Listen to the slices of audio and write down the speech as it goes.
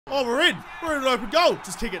Oh, we're in an open goal.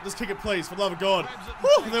 Just kick it, please, for the love of God.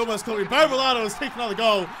 Whew, they almost caught me. Bo Milano was kicking another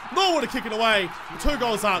goal. Nor would have kicked it away. 2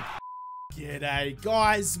 goals up. G'day,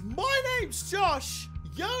 guys. My name's Josh.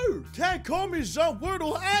 Yo, can call me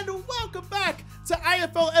JaWoodle, and welcome back to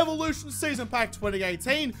AFL Evolution Season Pack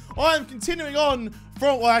 2018. I am continuing on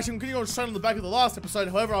from, well, actually, I'm continuing on straight on the back of the last episode.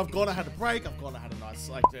 However, I've gone and had a break. I've gone and had a nice,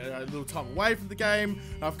 like, a little time away from the game.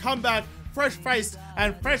 And I've come back fresh-faced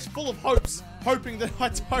and fresh, full of hopes, hoping that I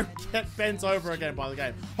don't get bent over again by the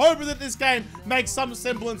game. Hoping that this game makes some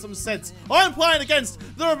semblance of sense. I'm playing against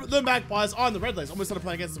the Magpies. I'm the Redlegs. I'm started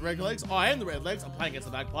playing against the Redlegs. I am the Redlegs. I'm playing against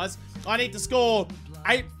the Magpies. I need to score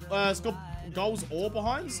 8 goals or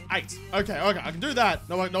behinds. 8. Okay, I can do that.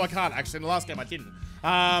 No, I can't. Actually, in the last game, I didn't.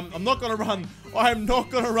 I'm not gonna run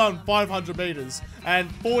 500 meters and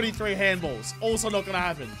 43 handballs. Also not gonna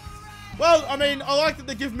happen. Well, I mean, I like that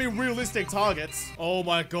they give me realistic targets. Oh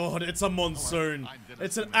my God, it's a monsoon.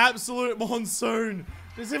 It's an absolute monsoon.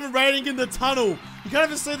 It's even raining in the tunnel. You can't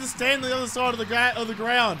even see the stand on the other side of the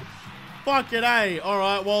ground. Fucking A.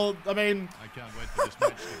 Alright, well, I mean,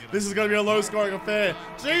 this is going to be a low-scoring affair.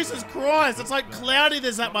 Jesus Christ, it's like cloudy,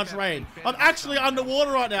 there's that much rain. I'm actually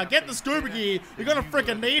underwater right now. Get the scuba gear. You're going to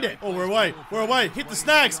freaking need it. Oh, we're away. We're away. Hit the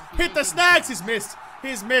snags. Hit the snags. He's missed.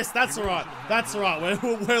 He's missed. That's alright. That's alright.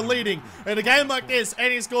 We're leading. In a game like this,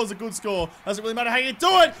 any score is a good score. Doesn't really matter how you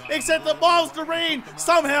do it, except that Miles Doreen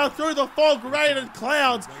somehow through the fog, rain, and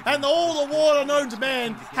clouds, and all the water known to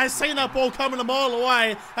man, has seen that ball coming a mile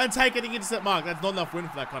away and taken the intercept mark. That's not enough wind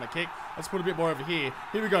for that kind of kick. Let's put a bit more over here.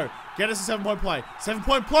 Here we go. Get us a 7-point play.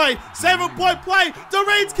 7-point play. 7-point play.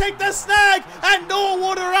 Doreen's kicked the snag, and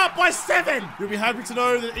Norwood are up by 7. You'll be happy to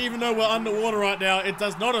know that even though we're underwater right now, it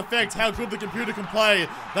does not affect how good the computer can play.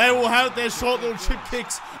 They will have their short little chip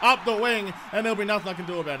kicks up the wing, and there'll be nothing I can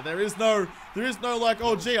do about it. There is no like,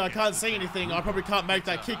 oh gee, I can't see anything. I probably can't make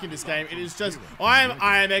that kick in this game. It is just, I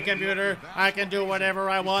am a computer. I can do whatever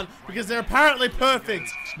I want because they're apparently perfect.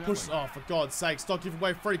 Push, oh, for God's sake, stop giving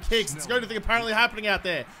away free kicks. It's the only thing apparently happening out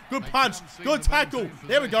there. Good punch, good tackle.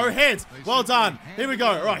 There we go, hands. Well done. Here we go.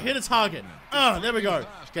 All right, hit a target. There we go.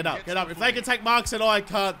 Get up, get up. If they can take marks, then I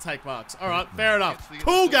can't take marks. All right, fair enough.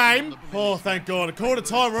 Cool game. Oh, thank God. A quarter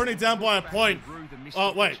time, we're only down by a point.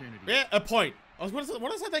 Oh, wait. Yeah, a point. What did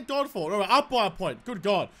I say thank God for? All right, up by a point. Good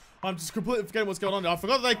God. I'm just completely forgetting what's going on now. I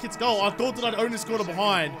forgot that they kicked goal. I thought that I'd only scored a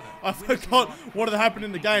behind. I forgot what had happened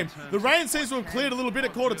in the game. The rain seems to have cleared a little bit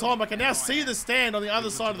at quarter time. I can now see the stand on the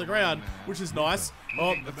other side of the ground, which is nice.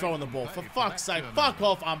 Oh, they're throwing the ball. For fuck's sake, fuck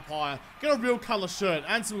off, umpire. Get a real colour shirt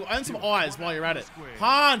and some eyes while you're at it.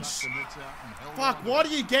 Punch. Fuck, why do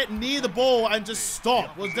you get near the ball and just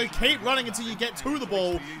stop? Well, they keep running until you get to the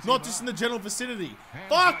ball, not just in the general vicinity.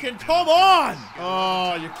 Fucking come on.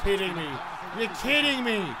 Oh, you're kidding me. You're kidding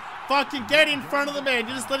me. Fucking get in front of the man.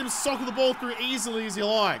 You just let him soccer the ball through easily as you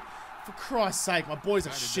like. For Christ's sake, my boy's a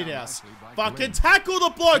shithouse. Fucking tackle the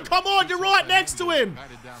bloke. Come on, you're right next to him.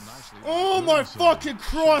 Oh my fucking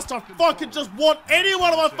Christ. I fucking just want any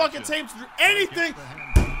one of my fucking teams to do anything.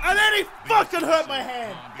 And then he fucking hurt my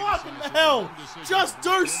hand. Fucking the hell. Just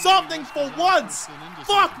do something for once.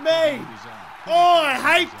 Fuck me. Oh, I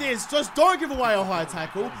hate this. Just don't give away a high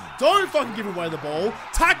tackle. Don't fucking give away the ball.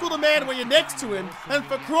 Tackle the man when you're next to him. And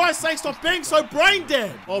for Christ's sake, stop being so brain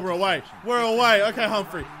dead. Oh, we're away. We're away. Okay,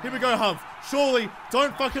 Humphrey. Here we go, Humph. Surely,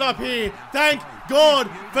 don't fuck it up here. Thank God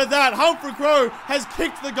for that. Humphrey Crow has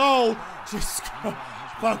kicked the goal. Just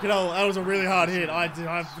fucking hell, that was a really hard hit. I've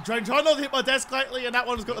tried not to hit my desk lately, and that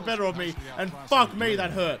one has got the better of me. And fuck me,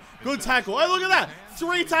 that hurt. Good tackle. Oh, look at that.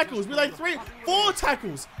 3 tackles. We like 4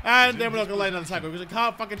 tackles. And then we're not going to lay another tackle because it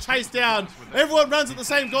can't fucking chase down. Everyone runs at the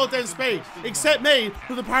same goddamn speed, except me,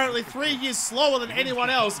 who's apparently 3 years slower than anyone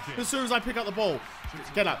else as soon as I pick up the ball.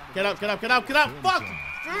 Get up, get up, get up, get up, get up. Fuck.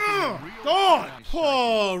 God.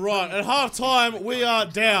 Oh, right. At half time, we are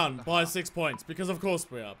down by 6 points. Because of course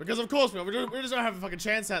we are. Because of course we are. We just don't have a fucking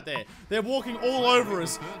chance out there. They're walking all over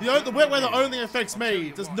us. The wet weather only affects me.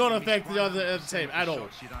 It does not affect the other team at all.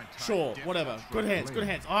 Sure. Whatever. Good hands. Good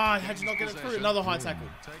hands. Ah, how'd you not get it through? Another high tackle.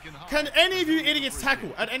 Can any of you idiots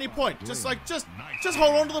tackle at any point? Just like, just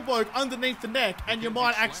hold on to the bloke underneath the neck and you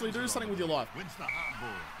might actually do something with your life.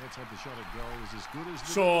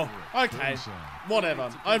 Sure. Okay.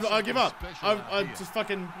 Whatever. I give up. I just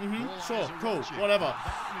fucking, sure, cool, whatever.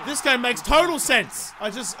 This game makes total sense.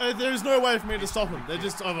 There's no way for me to stop them. They're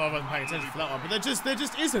just, I wasn't paying attention for that one, but there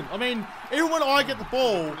just isn't. I mean, even when I get the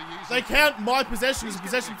ball, they count my possession as a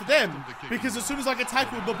possession for them, because as soon as I get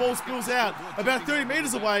tackled, the ball spills out about 30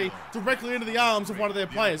 meters away, directly into the arms of one of their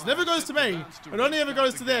players. It never goes to me, it only ever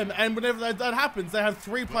goes to them, and whenever that happens, they have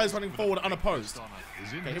 3 players running forward unopposed.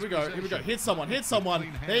 Okay, Okay, here we go. Here we go. Hit someone. Hit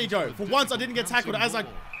someone. There you go. For once, I didn't get tackled as I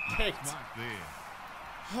kicked.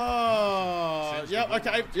 Oh, yep,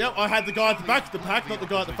 okay. Yep, I had the guy at the back of the pack, not the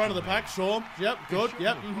guy at the front of the pack. Sure. Yep, good.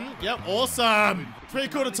 Yep, yep, awesome.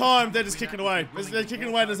 3/4 time, they're just kicking away. They're kicking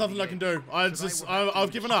away and there's nothing I can do.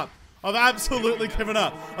 I've given up. I've absolutely given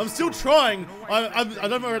up. I'm still trying. I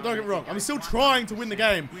don't get me wrong. I'm still trying to win the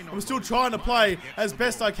game. I'm still trying to play as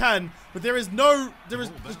best I can. But just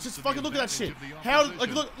fucking look at that shit. How,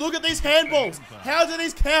 like, look at these handballs. How do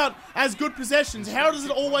these count as good possessions? How does it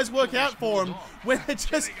always work out for them when it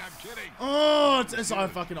just, oh,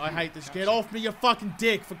 I hate this. Get off me, you fucking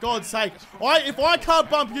dick, for God's sake. If I can't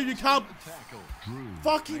bump you, you can't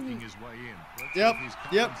fucking. Yep,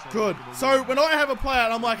 good. So when I have a player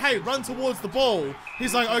and I'm like, hey, run towards the ball,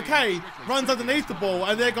 he's like, okay, runs underneath the ball,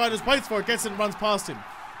 and their guy just waits for it, gets it and runs past him.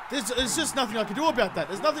 There's just nothing I can do about that.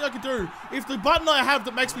 There's nothing I can do. If the button I have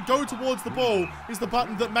that makes me go towards the ball is the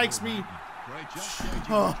button that makes me...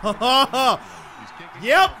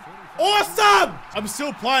 Yep, awesome! I'm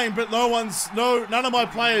still playing, but none of my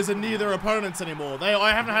players are near their opponents anymore.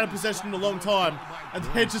 I haven't had a possession in a long time, and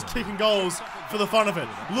they're just kicking goals for the fun of it.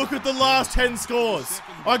 Look at the last 10 scores.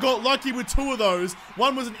 I got lucky with 2 of those.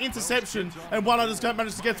 One was an interception, and one I just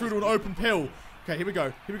managed to get through to an open pill. Okay, here we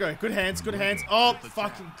go. Here we go. Good hands, good hands. Oh,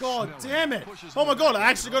 fucking god damn it. Oh my god, I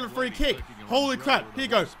actually got a free kick. Holy crap. Here you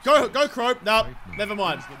go. Go, Crope. No, never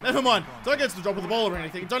mind. Never mind. Don't get to the drop of the ball or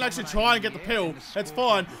anything. Don't actually try and get the pill. That's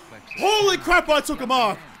fine. Holy crap, I took a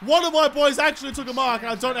mark. One of my boys actually took a mark, and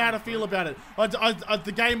I don't know how to feel about it.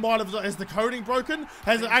 The game might have, has the coding broken?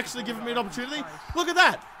 Has it actually given me an opportunity? Look at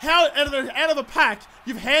that. How, out of a pack,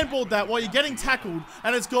 you've handballed that while you're getting tackled,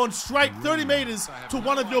 and it's gone straight 30 meters to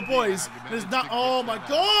one of your boys. There's not, oh my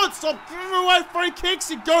god, stop giving away free kicks,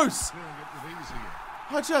 you goose.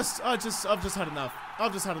 I've just had enough.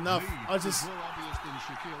 I've just had enough.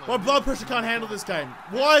 My blood pressure can't handle this game.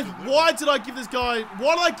 Why did I give this guy,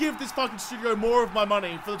 why did I give this fucking studio more of my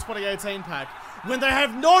money for the 2018 pack when they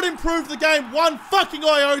have not improved the game one fucking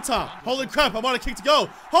iota? Holy crap, I might have kicked a goal.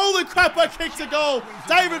 Holy crap, I kicked a goal.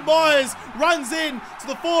 David Myers runs in to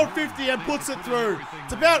the 450 and puts it through.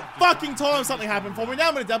 It's about fucking time something happened for me. Now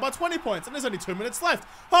I'm only down by 20 points and there's only 2 minutes left.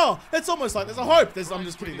 Oh, it's almost like there's a hope. I'm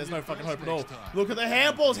just kidding, there's no fucking hope at all. Look at the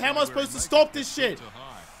handballs. How am I supposed to stop this shit?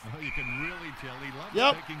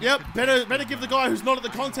 Yep. Better give the guy who's not at the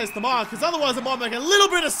contest the mark, because otherwise it might make a little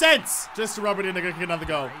bit of sense. Just to rub it in, they're gonna kick another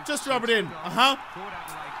goal. Just to rub it in.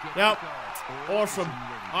 Yep. Awesome.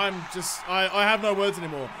 I have no words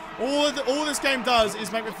anymore. All this game does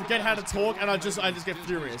is make me forget how to talk, and I just get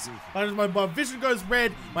furious. My vision goes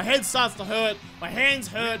red, my head starts to hurt, my hands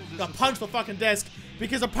hurt, I punch the fucking desk.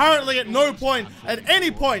 Because apparently at no point, at any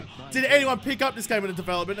point, did anyone pick up this game in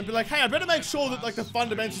development and be like, hey, I better make sure that, like, the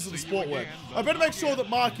fundamentals of the sport work. I better make sure that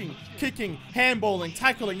marking, kicking, handballing,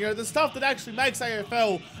 tackling, you know, the stuff that actually makes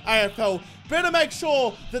AFL, better make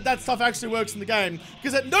sure that that stuff actually works in the game.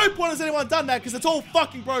 Because at no point has anyone done that, because it's all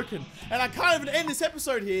fucking broken. And I can't even end this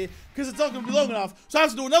episode here, because it's not going to be long enough. So I have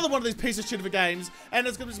to do another one of these pieces of shit of a games, and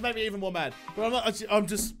it's going to just make me even more mad. But I'm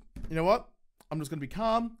just, you know what? I'm just going to be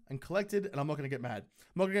calm and collected, and I'm not going to get mad.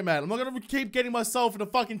 I'm not going to get mad. I'm not going to keep getting myself in a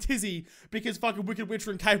fucking tizzy because fucking Wicked Witch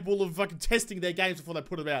are incapable of fucking testing their games before they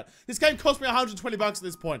put them out. This game cost me 120 bucks at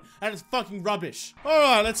this point, and it's fucking rubbish.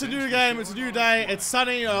 Alright, it's a new game. It's a new day. It's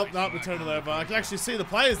sunny. Oh, no, we turned it over. I can actually see the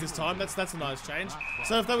players this time. That's a nice change.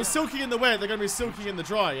 So if they were silky in the wet, they're going to be silky in the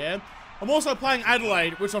dry, yeah? I'm also playing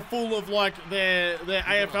Adelaide, which are full of, like, their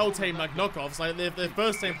AFL team, like, knockoffs. Like, they're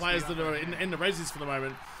first-team players that are in the resis for the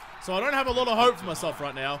moment. So I don't have a lot of hope for myself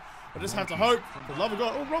right now. I just have to hope, for the love of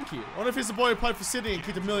God. Oh, Ronky. I wonder if he's the boy who played for Sydney and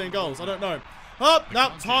kicked 1 million goals. I don't know. Oh,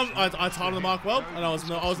 no, I timed the mark well, and I was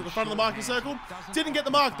at the front of the marking circle. Didn't get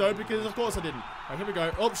the mark, though, because of course I didn't. All right, here we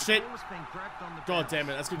go. Oh, shit. God damn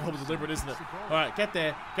it. That's going to be deliberate, isn't it? All right, get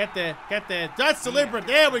there. That's deliberate.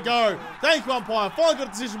 There we go. Thank you, umpire. Finally got a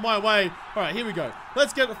decision my way. All right, here we go.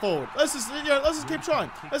 Let's get it forward. Let's just keep trying.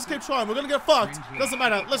 Let's keep trying. We're going to get fucked. Doesn't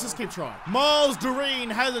matter. Let's just keep trying. Miles Doreen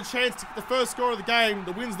has a chance to get the first score of the game.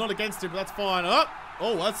 The win's not against him, but that's fine.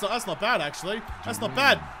 Oh, that's not bad, actually. That's not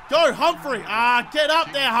bad. Go, Humphrey. Get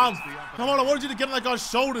up there, Hump. Come on, I wanted you to get on that guy's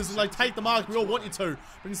shoulders and, like, take the mark. We all want you to.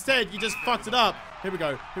 But instead, you just fucked it up. Here we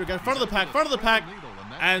go. Front of the pack.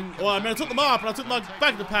 And, well, I mean, I took the mark, but I took the mark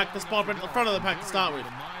back of the pack. The spot right at the front of the pack to start with.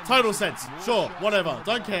 Total sense. Sure, whatever.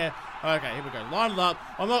 Don't care. Okay, here we go. Line it up.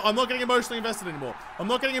 I'm not getting emotionally invested anymore. I'm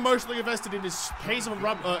not getting emotionally invested in this piece of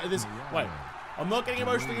wait. I'm not getting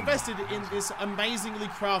emotionally invested in this amazingly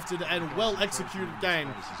crafted and well-executed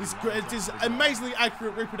game. This amazingly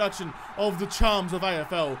accurate reproduction of the charms of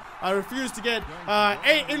AFL. I refuse to get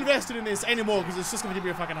invested in this anymore because it's just going to give me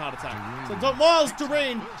a fucking heart attack. So Miles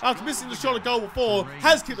Doreen, after missing the shot at goal before,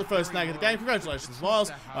 has kicked the first snag of the game. Congratulations,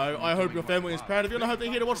 Miles. I hope your family is proud of you, and I hope they're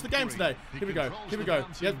here to watch the game today. Here we go. Here we go.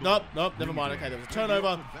 Yep, nope, never mind. Okay, there was a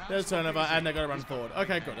turnover. There's a turnover, and they're going to run forward.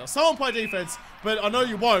 Okay, good. Now, someone play defense, but I know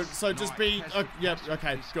you won't, so just be... yep,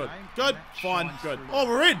 okay, good. Good, fine, good. Oh,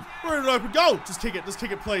 we're in an open goal. Just kick it,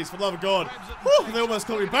 please, for the love of God. Whew, they almost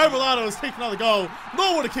caught me. Bo has kicked another goal.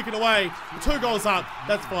 Norwood to kick it away. 2 goals up.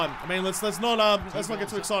 That's fine. I mean, let's not get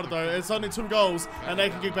too excited though. It's only 2 goals, and they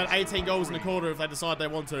can kick about 18 goals in a quarter if they decide they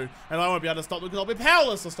want to, and I won't be able to stop them because I'll be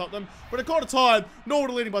powerless to stop them. But at quarter time,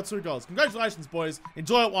 Norwood are leading by 2 goals. Congratulations, boys.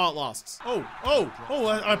 Enjoy it while it lasts.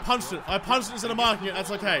 I punched it. I punched it instead of marking it.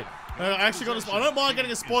 That's okay. I actually got I don't mind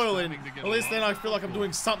getting a spoil in. At least then I feel like I'm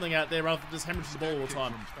doing something out there rather than just hemorrhaging the ball all the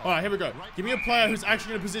time. Alright, here we go. Give me a player who's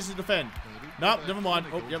actually in a position to defend. Nope, never mind.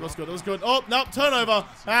 Oh, yeah, that's good. That was good. Oh, nope, turnover.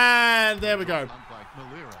 And there we go.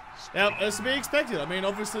 Now, it's to be expected. I mean,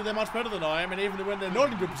 obviously, they're much better than I am, and even when they're not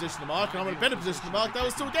in a good position to mark, and I'm in a better position to mark, they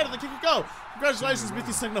will still get it. They kick a goal. Congratulations,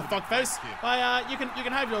 Mithy Singler, fuckface. You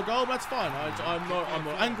can have your goal, but that's fine. I'm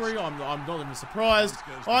not angry. I'm not even surprised.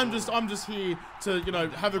 I'm just here to, you know,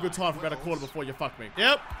 have a good time for about a quarter before you fuck me.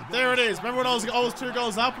 Yep, there it is. Remember when I was 2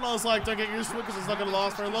 goals up, and I was like, don't get used to it because it's not going to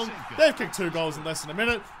last very long. They've kicked 2 goals in less than a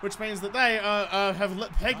minute, which means that they have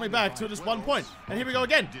pegged me back to just 1 point. And here we go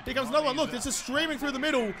again. Here comes another one. Look, it's just streaming through the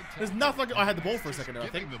middle. There's nothing. I had the ball for a second there, I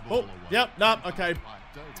think. Oh, yep, no, okay.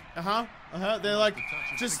 They're like,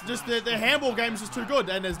 just their handball game is just too good,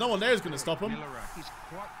 and there's no one there who's going to stop them.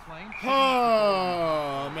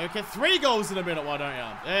 Oh, make it 3 goals in a minute, why don't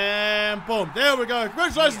you? And boom, there we go.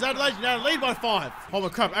 Congratulations, Adelaide, you're now lead by 5. Oh my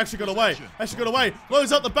crap, actually got away.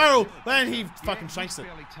 Loads up the barrel, then he fucking shanks it.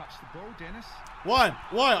 Why?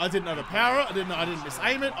 I didn't overpower it. I didn't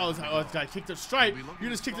misaim it. I kicked it straight. You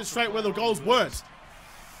just kicked it straight where the goals weren't.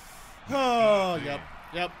 Oh, yep.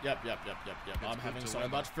 I'm having so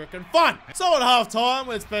much freaking fun. So at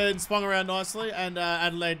halftime, it's been swung around nicely, and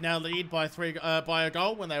Adelaide now lead by a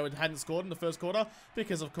goal when they hadn't scored in the first quarter.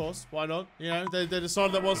 Because of course, why not? You know, they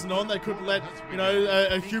decided that wasn't on. They couldn't let, you know,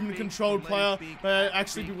 a human-controlled player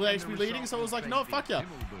actually be leading. So it was like, no, fuck yeah.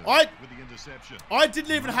 I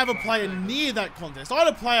didn't even have a player near that contest. I had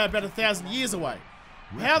a player about 1,000 years away.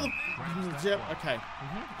 How the... Yep, okay.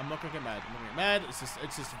 I'm not gonna get mad. It's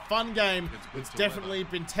just a fun game. It's definitely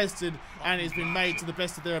been tested and it's been made to the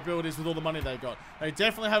best of their abilities with all the money they got. They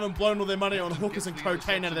definitely haven't blown all their money on hookers and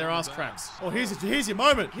cocaine out of their ass cracks. Oh, here's your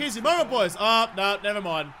moment. Here's your moment, boys. Oh, no, never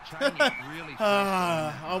mind.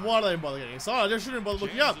 Why do they bother getting excited? I just shouldn't bother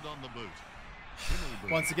looking up.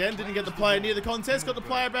 Once again, didn't get the player near the contest. Got the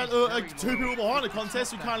player about 2 people behind the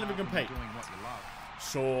contest who can't even compete.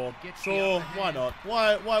 Sure, why not?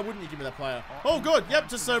 Why wouldn't you give me that player? Oh, good, yep,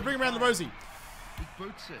 just bring around the Rosie.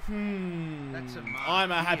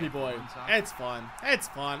 I'm a happy boy. It's fine,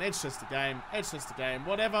 it's just a game,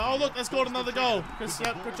 whatever. Oh, look, they scored another goal.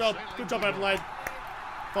 Yep, good job, Adelaide.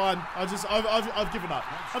 Fine, I've given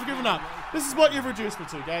up. This is what you've reduced me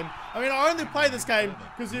to, game. I mean, I only play this game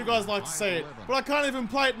because you guys like to see it, but I can't even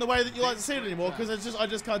play it in the way that you like to see it anymore because I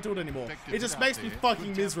just can't do it anymore. It just makes me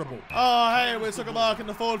fucking miserable. Oh, hey, we took a mark in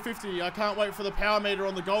the forward 50. I can't wait for the power meter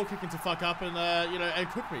on the goal kicking to fuck up and, you know, and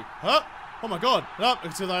cook me. Huh? Oh my god. Nope,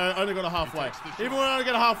 until I only got a halfway. Even when I only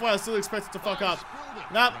get a halfway, I still expect it to fuck up.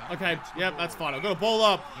 Nope, okay, yep, that's fine. I've got a ball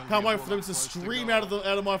up. Can't wait for them to stream out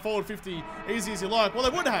of my forward 50 easy as you like. Well,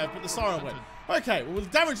 they would have, but the siren went. Okay, well,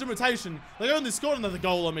 with damage limitation, they only scored another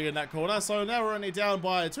goal on me in that corner, so now we're only down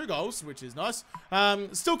by 2 goals, which is nice.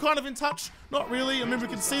 Still kind of in touch, not really. I mean, we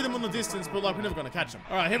can see them on the distance, but like, we're never going to catch them.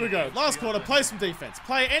 All right, here we go. Last quarter, play some defense.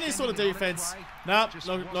 Play any sort of defense. Nope,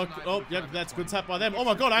 oh, yep, that's good tap by them. Oh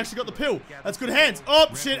my god, I actually got the pill. That's good hands.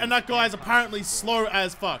 Oh, shit, and that guy is apparently slow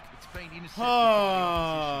as fuck.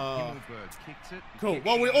 Oh. Cool.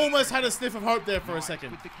 Well, we almost had a sniff of hope there for a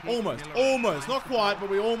second. Almost. Not quite, but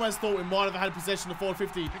we almost thought we might have had possession of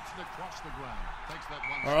 450.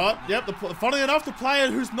 Alright, yep. Funny enough, the player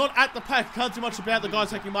who's not at the pack can't do much about the guy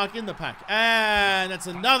taking mark in the pack. And that's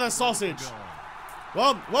another sausage.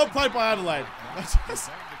 Well played by Adelaide.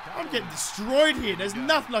 I'm getting destroyed here. There's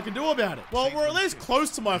nothing I can do about it. Well, we're at least close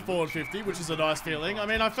to my forward 50, which is a nice feeling. I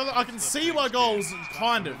mean, I feel like I can see my goals,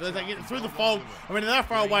 kind of. They're getting through the fog. I mean, they're that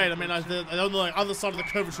far away. I mean, they're on the other side of the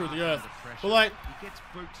curvature of the earth. But, like,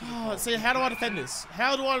 see, how do I defend this?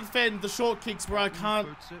 How do I defend the short kicks where I can't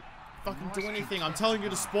fucking do anything? I'm telling you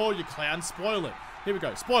to spoil, you clown. Spoil it. Here we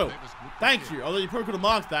go. Spoil. Thank you. Although you probably could have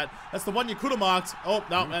marked that. That's the one you could have marked. Oh,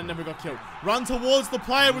 no, and then we got killed. Run towards the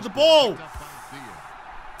player with the ball.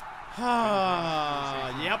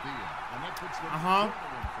 Yep.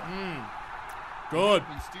 Good.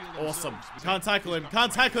 Awesome. Can't tackle him.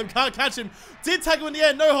 Can't tackle him. Can't catch him. Did tackle in the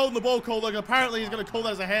end. No holding the ball call. Like, apparently he's going to call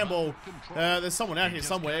that as a handball. There's someone out here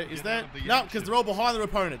somewhere. Is there? No, because they're all behind their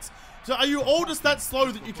opponents. So are you all just that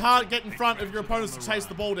slow that you can't get in front of your opponents to chase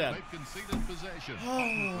the ball down?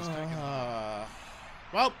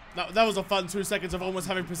 Well, that was a fun 2 seconds of almost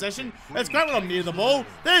having possession. It's great when I'm near the ball.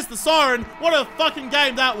 There's the siren. What a fucking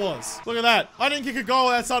game that was. Look at that. I didn't kick a goal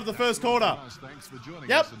outside of the first quarter.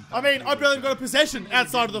 Yep. I mean, I barely got a possession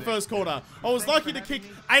outside of the first quarter. I was lucky to kick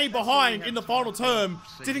a behind in the final term.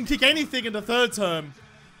 Didn't kick anything in the third term.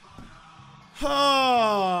 What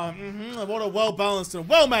a well-balanced and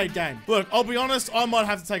well-made game. Look, I'll be honest, I might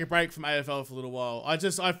have to take a break from AFL for a little while. I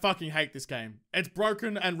fucking hate this game. It's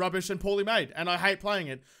broken and rubbish and poorly made, and I hate playing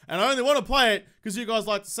it. And I only want to play it because you guys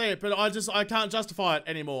like to see it, but I can't justify it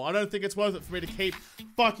anymore. I don't think it's worth it for me to keep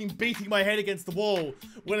fucking beating my head against the wall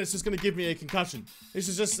when it's just going to give me a concussion. This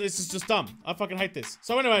is just dumb. I fucking hate this.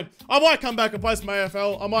 So anyway, I might come back and play some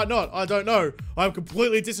AFL. I might not. I don't know. I'm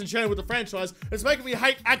completely disenchanted with the franchise. It's making me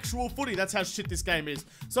hate actual footy. That's how shit this game is.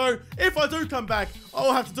 So if I do come back,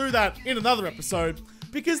 I'll have to do that in another episode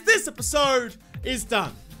because this episode is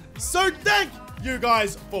done. So thank you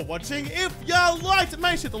guys for watching. If you liked it,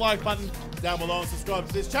 make sure to hit the like button down below and subscribe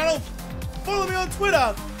to this channel. Follow me on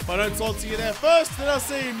Twitter. If I don't talk to you there first, then I'll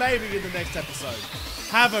see you maybe in the next episode.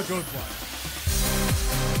 Have a good one.